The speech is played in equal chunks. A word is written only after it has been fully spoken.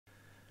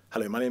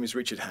Hello, my name is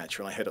Richard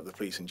Hatcher and I head up the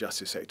police and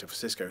justice sector for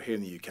Cisco here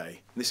in the UK, and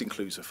this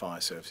includes the fire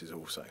services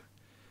also.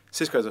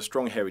 Cisco has a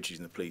strong heritage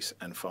in the police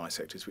and fire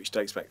sectors which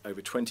dates back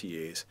over 20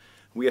 years.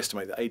 We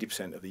estimate that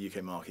 80% of the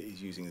UK market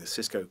is using the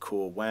Cisco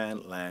core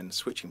WAN, LAN,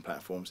 switching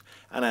platforms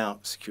and our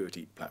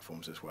security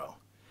platforms as well.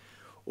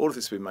 All of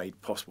this has been made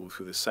possible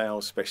through the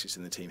sales specialists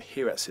in the team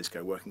here at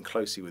Cisco, working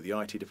closely with the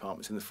IT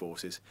departments in the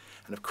forces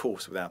and of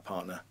course with our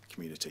partner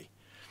community.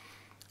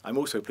 I'm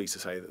also pleased to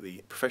say that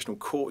the professional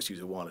courts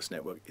user wireless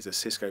network is a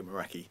Cisco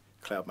Meraki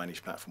cloud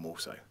managed platform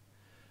also.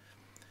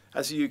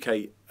 As the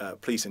UK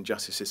police and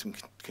justice system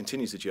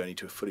continues the journey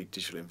to a fully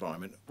digital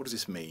environment, what does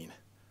this mean?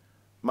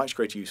 Much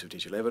greater use of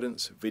digital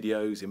evidence,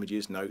 videos,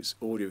 images, notes,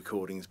 audio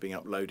recordings being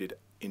uploaded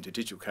into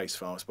digital case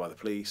files by the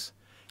police,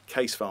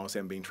 case files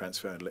then being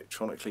transferred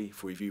electronically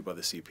for review by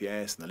the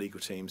CPS and the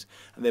legal teams,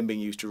 and then being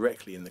used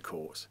directly in the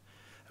courts.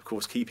 Of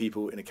course, key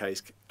people in a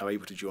case are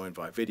able to join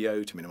via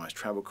video to minimise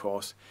travel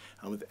costs,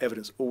 and with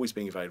evidence always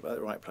being available at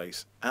the right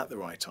place at the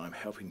right time,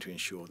 helping to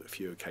ensure that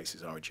fewer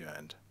cases are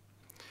adjourned.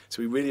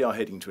 So we really are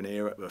heading to an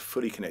era of a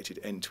fully connected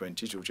end-to-end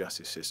digital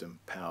justice system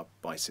powered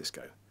by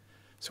Cisco.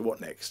 So what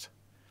next?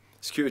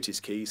 Security is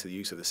key, so the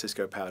use of the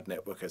Cisco-powered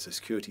network as a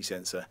security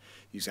sensor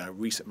using our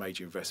recent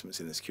major investments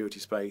in the security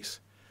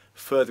space,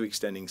 further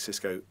extending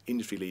Cisco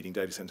industry-leading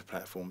data centre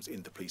platforms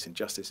in the police and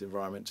justice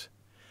environment,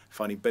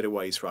 finding better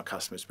ways for our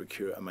customers to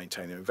procure and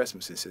maintain their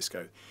investments in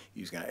Cisco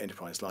using our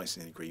enterprise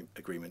licensing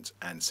agreements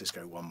and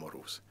Cisco One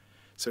models.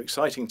 So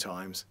exciting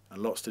times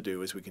and lots to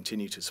do as we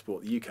continue to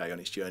support the UK on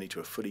its journey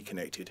to a fully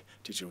connected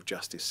digital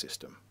justice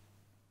system.